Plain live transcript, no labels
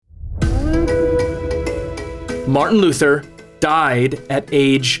Martin Luther died at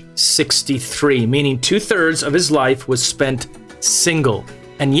age 63, meaning 2/3 of his life was spent single.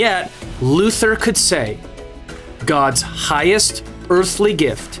 And yet, Luther could say, God's highest earthly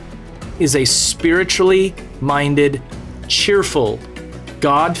gift is a spiritually minded, cheerful,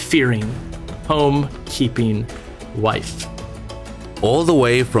 God-fearing, home-keeping wife. All the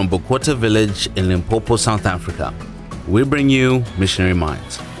way from Bokota village in Limpopo, South Africa, we bring you Missionary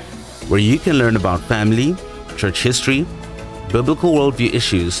Minds, where you can learn about family, church history, biblical worldview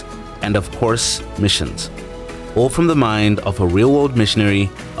issues, and of course, missions. All from the mind of a real-world missionary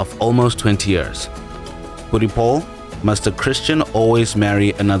of almost 20 years. Boti Paul, must a Christian always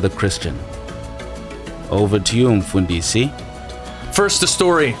marry another Christian? Over to you, Mufundhisi. First, the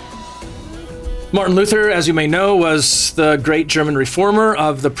story. Martin Luther, as you may know, was the great German reformer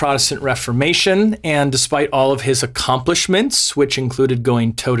of the Protestant Reformation, and despite all of his accomplishments, which included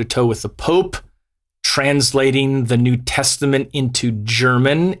going toe-to-toe with the Pope, translating the New Testament into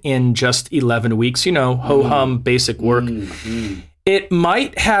German in just 11 weeks, ho-hum, basic work, it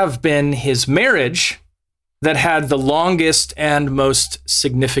might have been his marriage that had the longest and most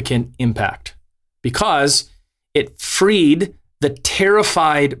significant impact, because it freed the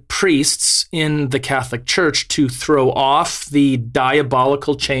terrified priests in the Catholic Church to throw off the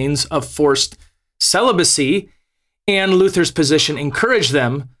diabolical chains of forced celibacy, and Luther's position encouraged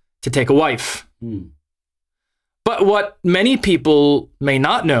them to take a wife. But what many people may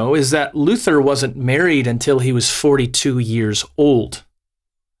not know is that Luther wasn't married until he was 42 years old.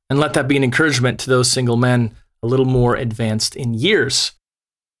 And let that be an encouragement to those single men a little more advanced in years.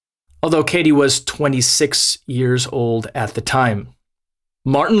 Although Katie was 26 years old at the time.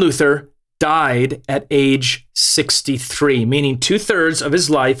 Martin Luther died at age 63, meaning 2/3 of his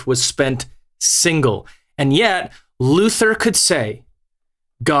life was spent single. And yet, Luther could say,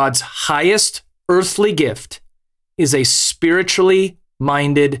 God's highest earthly gift is a spiritually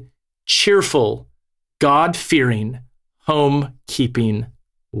minded, cheerful, God-fearing, home-keeping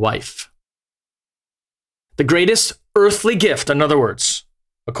wife. The greatest earthly gift, in other words,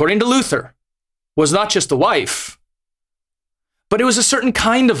 according to Luther, was not just a wife, but it was a certain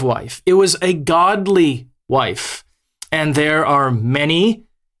kind of wife. It was a godly wife. And there are many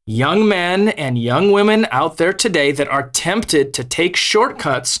young men and young women out there today that are tempted to take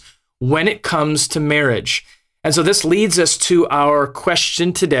shortcuts when it comes to marriage. And so this leads us to our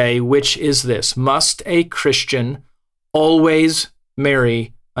question today, which is this: must a Christian always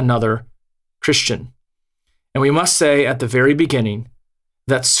marry another Christian? And we must say at the very beginning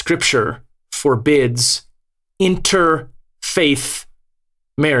that Scripture forbids interfaith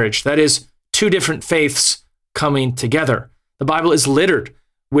marriage. That is, two different faiths coming together. The Bible is littered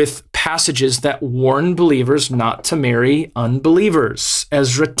with passages that warn believers not to marry unbelievers.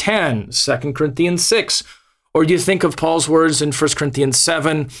 Ezra 10, 2 Corinthians 6. Or do you think of Paul's words in 1 Corinthians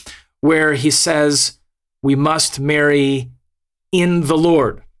 7, where he says, we must marry in the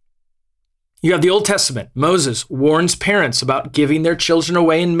Lord. You have the Old Testament. Moses warns parents about giving their children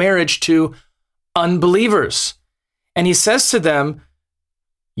away in marriage to unbelievers. And he says to them,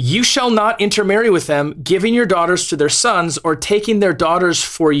 you shall not intermarry with them, giving your daughters to their sons or taking their daughters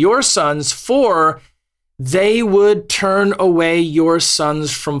for your sons, for they would turn away your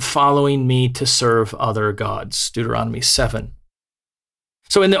sons from following me to serve other gods. Deuteronomy 7.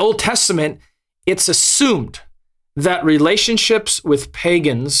 So in the Old Testament, it's assumed that relationships with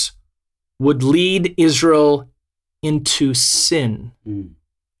pagans would lead Israel into sin,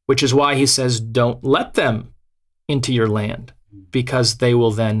 which is why he says, don't let them into your land, because they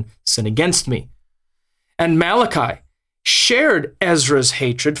will then sin against me. And Malachi shared Ezra's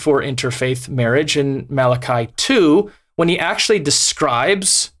hatred for interfaith marriage in Malachi 2, when he actually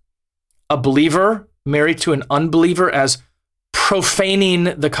describes a believer married to an unbeliever as profaning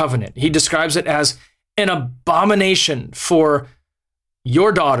the covenant. He describes it as an abomination for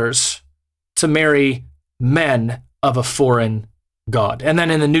your daughters to marry men of a foreign god. And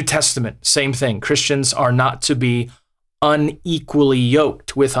then in the New Testament, same thing. Christians are not to be unequally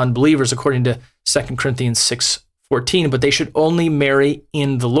yoked with unbelievers, according to 2 Corinthians 6:14, but they should only marry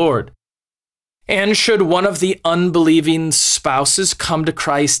in the Lord. And should one of the unbelieving spouses come to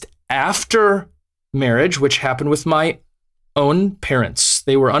Christ after marriage, which happened with my own parents.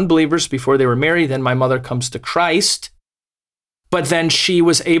 They were unbelievers before they were married. Then my mother comes to Christ. But then she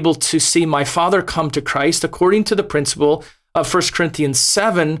was able to see my father come to Christ according to the principle of 1 Corinthians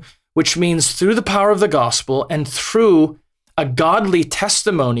 7, which means through the power of the gospel and through a godly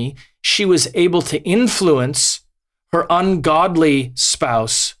testimony, she was able to influence her ungodly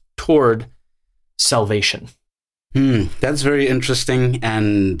spouse toward salvation. That's very interesting.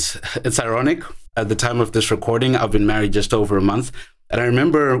 And it's ironic. At the time of this recording, I've been married just over a month. And I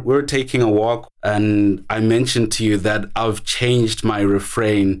remember we were taking a walk and I mentioned to you that I've changed my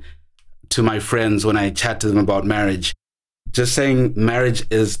refrain to my friends when I chat to them about marriage. Just saying marriage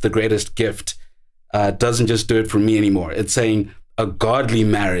is the greatest gift doesn't just do it for me anymore. It's saying a godly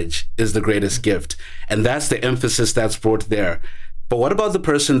marriage is the greatest gift. And that's the emphasis that's brought there. But what about the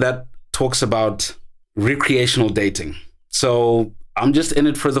person that talks about recreational dating? So I'm just in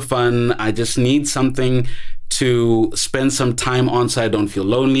it for the fun. I just need something to spend some time on so I don't feel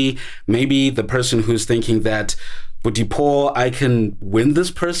lonely. Maybe the person who's thinking that, Boti Paul, I can win this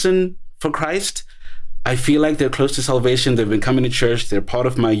person for Christ. I feel like they're close to salvation. They've been coming to church. They're part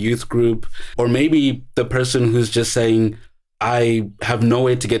of my youth group. Or maybe the person who's just saying, I have no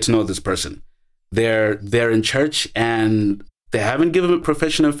way to get to know this person. They're in church and they haven't given a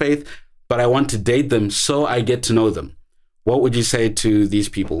profession of faith, but I want to date them so I get to know them. What would you say to these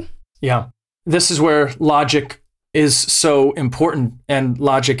people? Yeah, this is where logic is so important, and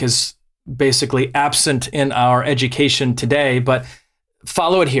logic is basically absent in our education today, but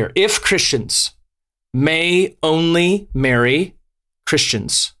follow it here. If Christians may only marry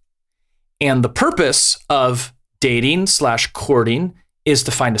Christians, and the purpose of dating/courting is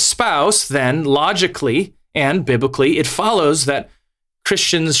to find a spouse, then logically and biblically, it follows that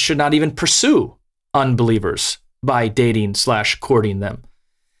Christians should not even pursue unbelievers by dating/courting them.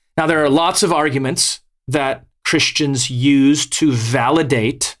 Now, there are lots of arguments that Christians use to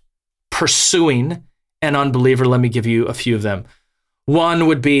validate pursuing an unbeliever. Let me give you a few of them. One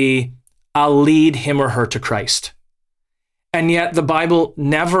would be, I'll lead him or her to Christ. And yet the Bible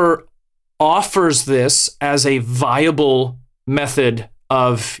never offers this as a viable method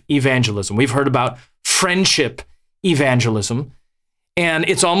of evangelism. We've heard about friendship evangelism, and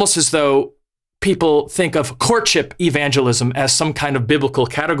it's almost as though people think of courtship evangelism as some kind of biblical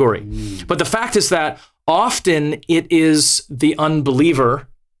category. But the fact is that often it is the unbeliever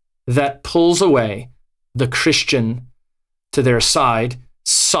that pulls away the Christian to their side.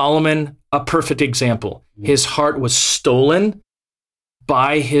 Solomon, a perfect example. His heart was stolen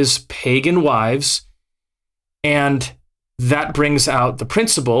by his pagan wives, and that brings out the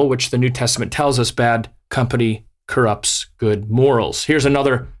principle, which the New Testament tells us, bad company corrupts good morals. Here's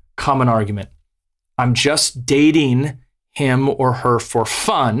another common argument. I'm just dating him or her for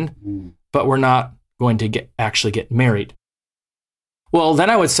fun, but we're not going to actually get married. Well, then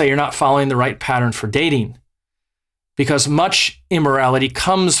I would say you're not following the right pattern for dating, because much immorality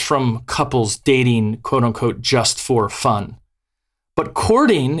comes from couples dating, quote unquote, just for fun. But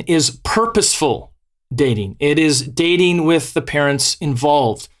courting is purposeful dating. It is dating with the parents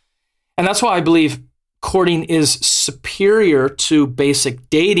involved. And that's why I believe courting is superior to basic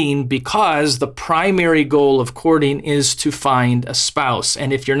dating, because the primary goal of courting is to find a spouse.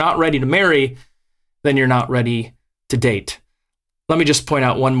 And if you're not ready to marry, then you're not ready to date. Let me just point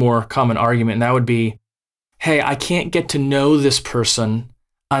out one more common argument, and that would be, hey, I can't get to know this person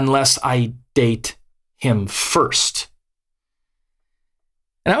unless I date him first.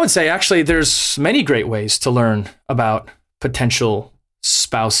 And I would say, actually, there's many great ways to learn about potential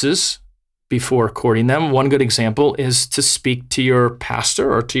spouses before courting them. One good example is to speak to your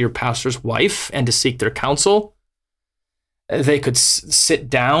pastor or to your pastor's wife and to seek their counsel. They could sit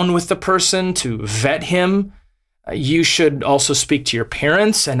down with the person to vet him. You should also speak to your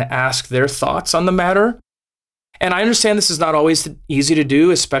parents and ask their thoughts on the matter. And I understand this is not always easy to do,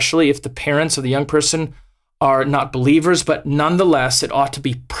 especially if the parents of the young person are not believers, but nonetheless, it ought to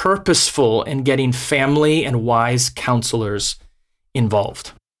be purposeful in getting family and wise counselors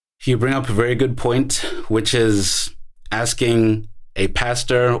involved. You bring up a very good point, which is asking a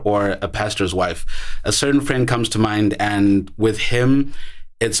pastor or a pastor's wife. A certain friend comes to mind, and with him,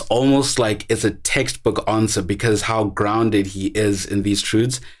 it's almost like it's a textbook answer because how grounded he is in these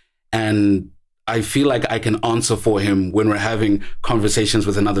truths. And I feel like I can answer for him when we're having conversations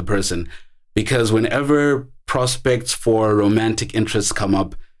with another person. Because whenever prospects for romantic interests come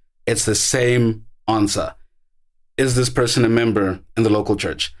up, it's the same answer. Is this person a member in the local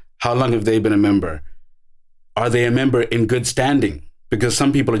church? How long have they been a member? Are they a member in good standing? Because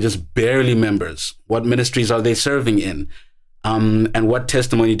some people are just barely members. What ministries are they serving in? And what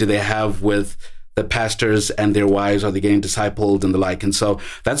testimony do they have with the pastors and their wives? Are they getting discipled and the like? And so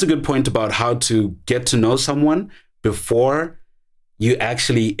that's a good point about how to get to know someone before you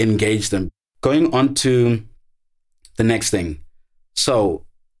actually engage them. Going on to the next thing. So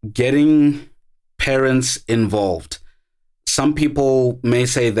getting parents involved. Some people may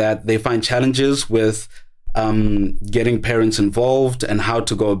say that they find challenges with getting parents involved and how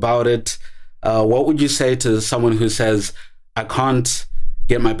to go about it. What would you say to someone who says, I can't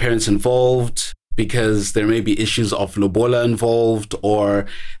get my parents involved because there may be issues of lobola involved, or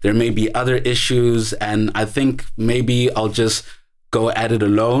there may be other issues, and I think maybe I'll just go at it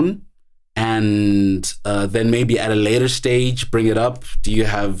alone, and then maybe at a later stage bring it up? Do you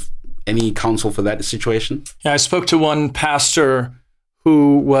have any counsel for that situation? Yeah, I spoke to one pastor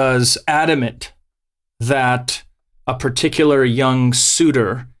who was adamant that a particular young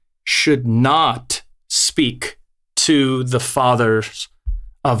suitor should not speak to the fathers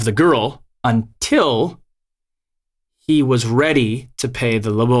of the girl until he was ready to pay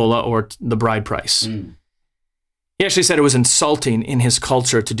the lobola or the bride price. He actually said it was insulting in his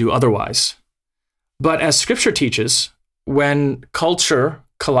culture to do otherwise. But as Scripture teaches, when culture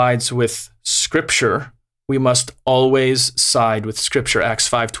collides with Scripture, we must always side with Scripture. Acts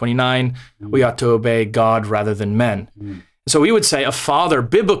 5:29, we ought to obey God rather than men. So we would say a father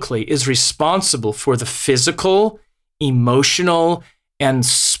biblically is responsible for the physical, emotional, and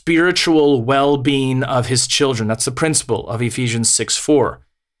spiritual well-being of his children. That's the principle of Ephesians 6:4.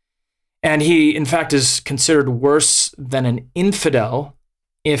 And he, in fact, is considered worse than an infidel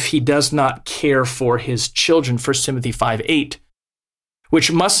if he does not care for his children, 1 Timothy 5:8,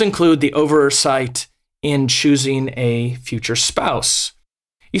 which must include the oversight in choosing a future spouse.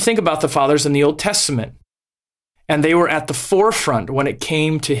 You think about the fathers in the Old Testament, and they were at the forefront when it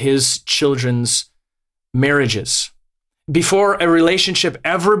came to his children's marriages. Before a relationship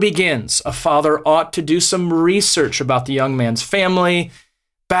ever begins, a father ought to do some research about the young man's family,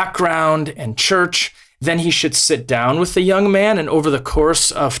 background, and church. Then he should sit down with the young man and over the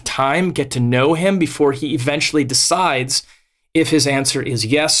course of time get to know him before he eventually decides if his answer is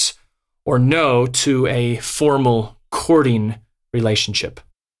yes or no to a formal courting relationship.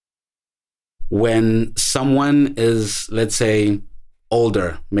 When someone is, let's say,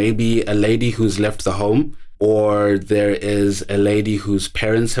 older, maybe a lady who's left the home, or there is a lady whose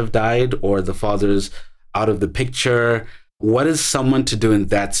parents have died, or the father's out of the picture, what is someone to do in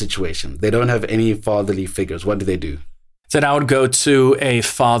that situation? They don't have any fatherly figures. What do they do? Then I would go to a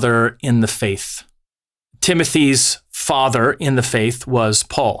father in the faith. Timothy's father in the faith was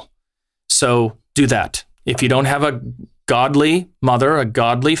Paul. So do that. If you don't have a godly mother, a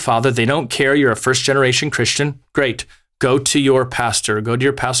godly father, they don't care, you're a first-generation Christian, great. Go to your pastor, go to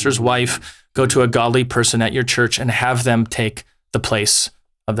your pastor's wife, go to a godly person at your church and have them take the place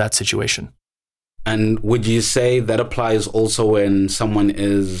of that situation. And would you say that applies also when someone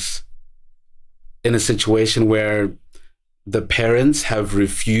is in a situation where the parents have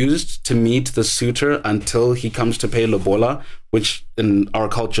refused to meet the suitor until he comes to pay lobola, which in our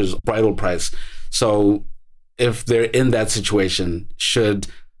culture is bridal price? So if they're in that situation, should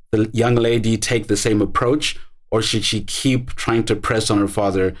the young lady take the same approach, or should she keep trying to press on her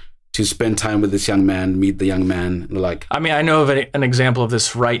father to spend time with this young man, meet the young man, and the like? I mean, I know of an example of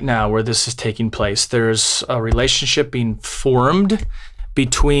this right now where this is taking place. There's a relationship being formed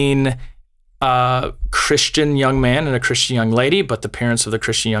between a Christian young man and a Christian young lady, but the parents of the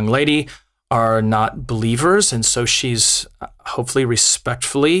Christian young lady are not believers. And so she's hopefully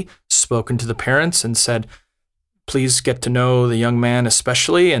respectfully spoken to the parents and said, please get to know the young man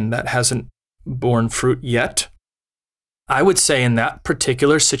especially, and that hasn't borne fruit yet. I would say in that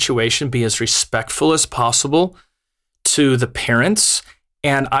particular situation, be as respectful as possible to the parents.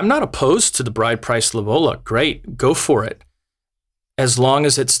 And I'm not opposed to the bride price lobola. Great, go for it. As long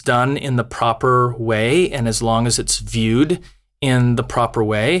as it's done in the proper way and as long as it's viewed in the proper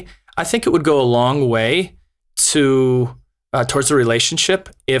way, I think it would go a long way to towards the relationship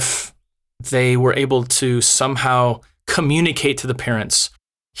if they were able to somehow communicate to the parents,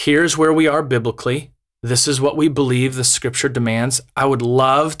 here's where we are biblically. This is what we believe the Scripture demands. I would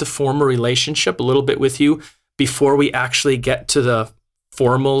love to form a relationship a little bit with you before we actually get to the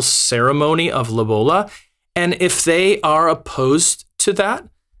formal ceremony of lobola. And if they are opposed to that,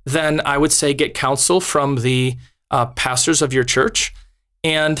 then I would say get counsel from the pastors of your church.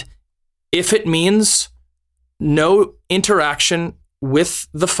 And if it means no interaction with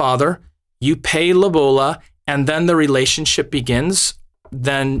the father, you pay lobola, and then the relationship begins,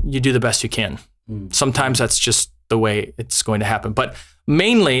 then you do the best you can. Sometimes that's just the way it's going to happen. But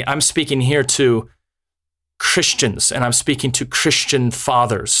mainly, I'm speaking here to Christians, and I'm speaking to Christian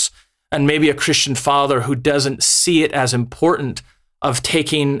fathers, and maybe a Christian father who doesn't see it as important of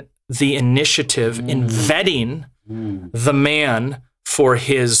taking the initiative in vetting the man for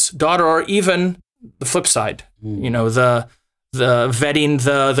his daughter, or even the flip side, the vetting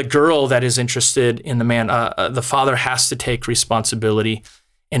the girl that is interested in the man. The father has to take responsibility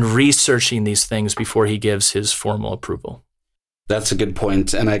in researching these things before he gives his formal approval. That's a good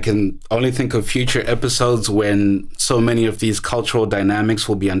point. And I can only think of future episodes when so many of these cultural dynamics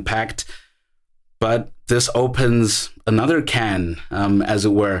will be unpacked. But this opens another can, as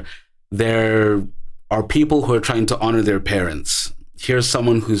it were. There are people who are trying to honor their parents. Here's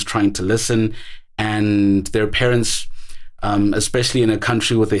someone who's trying to listen, and their parents, especially in a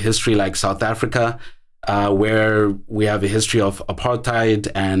country with a history like South Africa, where we have a history of apartheid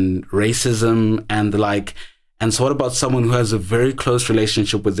and racism and the like. And so what about someone who has a very close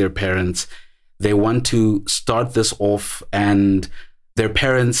relationship with their parents? They want to start this off, and their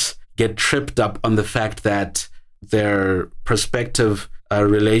parents get tripped up on the fact that their prospective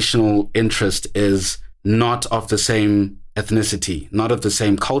relational interest is not of the same ethnicity, not of the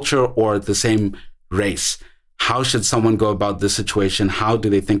same culture or the same race. How should someone go about this situation? How do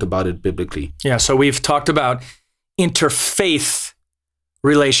they think about it biblically? Yeah, so we've talked about interfaith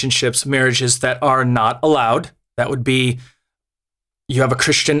relationships, marriages that are not allowed. That would be you have a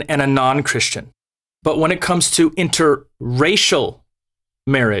Christian and a non-Christian. But when it comes to interracial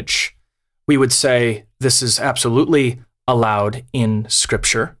marriage, we would say this is absolutely allowed in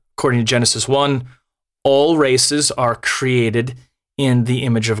Scripture. According to Genesis 1, all races are created in the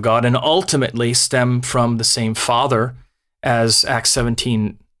image of God and ultimately stem from the same Father, as Acts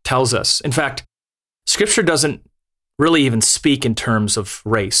 17 tells us. In fact, Scripture doesn't really even speak in terms of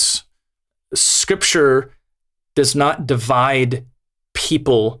race. Scripture does not divide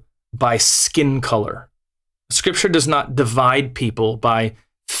people by skin color. Scripture does not divide people by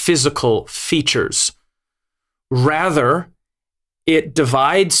physical features. Rather, it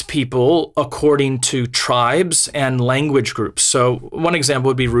divides people according to tribes and language groups. So one example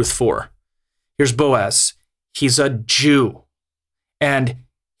would be Ruth 4. Here's Boaz. He's a Jew. And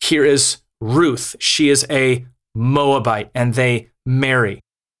here is Ruth. She is a Moabite, and they marry.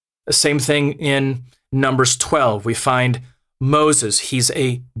 The same thing in Numbers 12. We find Moses. He's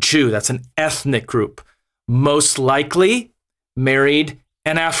a Jew. That's an ethnic group. Most likely married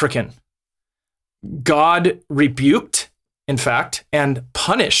an African. God rebuked, in fact, and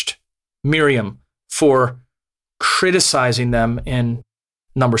punished Miriam for criticizing them in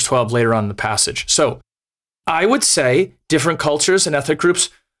Numbers 12 later on in the passage. So I would say different cultures and ethnic groups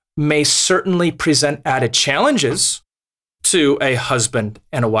may certainly present added challenges to a husband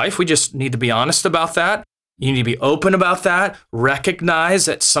and a wife. We just need to be honest about that. You need to be open about that. Recognize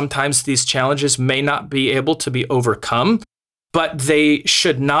that sometimes these challenges may not be able to be overcome, but they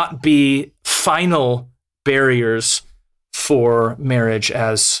should not be final barriers for marriage,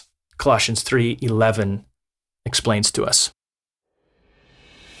 as Colossians 3:11 explains to us.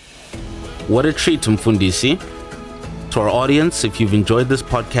 What a treat, Mufundhisi. To our audience, if you've enjoyed this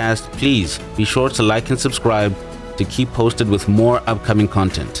podcast, please be sure to like and subscribe to keep posted with more upcoming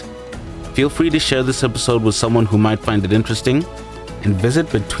content. Feel free to share this episode with someone who might find it interesting, and visit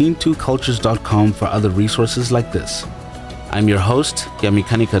betweentwocultures.com for other resources like this. I'm your host,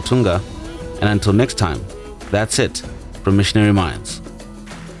 Yamikani Katunga, and until next time, that's it from Missionary Minds.